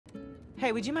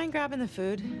Hey, would you mind grabbing the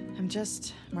food? I'm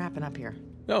just wrapping up here.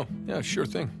 Oh, yeah, sure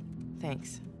thing.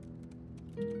 Thanks.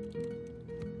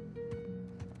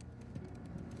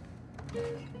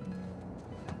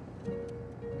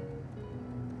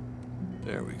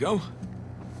 There we go.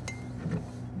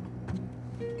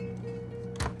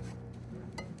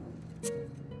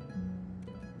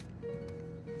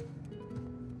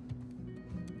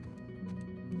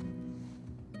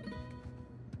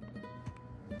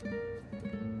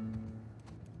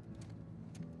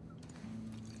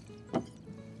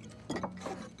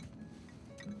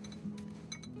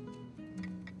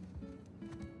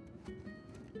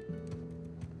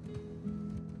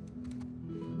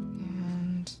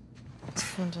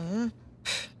 And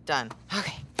done.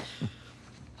 Okay.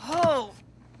 Oh.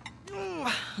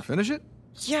 Finish it?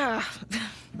 Yeah.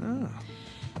 Oh.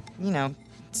 You know,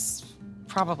 it's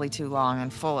probably too long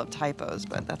and full of typos,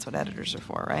 but that's what editors are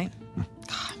for, right?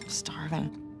 God, I'm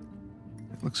starving.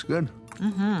 It looks good.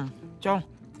 Mm-hmm. So,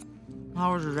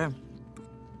 how was your day?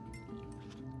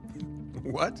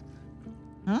 What?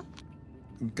 Hmm?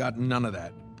 Got none of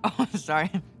that. Oh,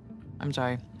 sorry. I'm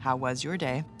sorry. How was your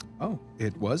day? Oh,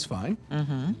 it was fine.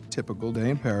 Mm-hmm. Typical day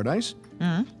in paradise.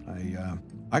 Mm-hmm.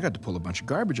 I got to pull a bunch of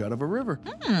garbage out of a river.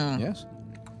 Yes.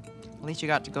 At least you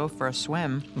got to go for a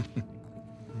swim.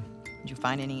 Did you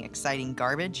find any exciting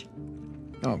garbage?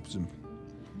 Oh, it was some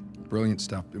brilliant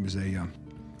stuff. It was a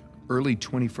early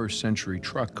 21st century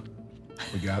truck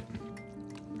we got.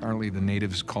 Apparently the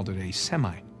natives called it a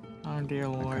semi. Oh, dear That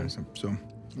Lord. kind of stuff. So,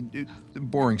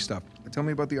 boring stuff. Tell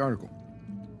me about the article.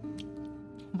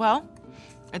 Well,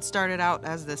 it started out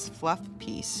as this fluff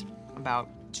piece about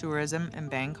tourism in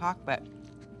Bangkok, but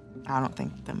I don't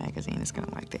think the magazine is going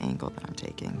to like the angle that I'm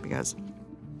taking because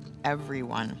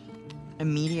everyone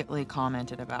immediately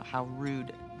commented about how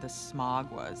rude the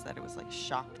smog was, that it was like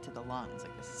shock to the lungs,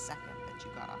 like the second that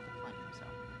you got off the plane. So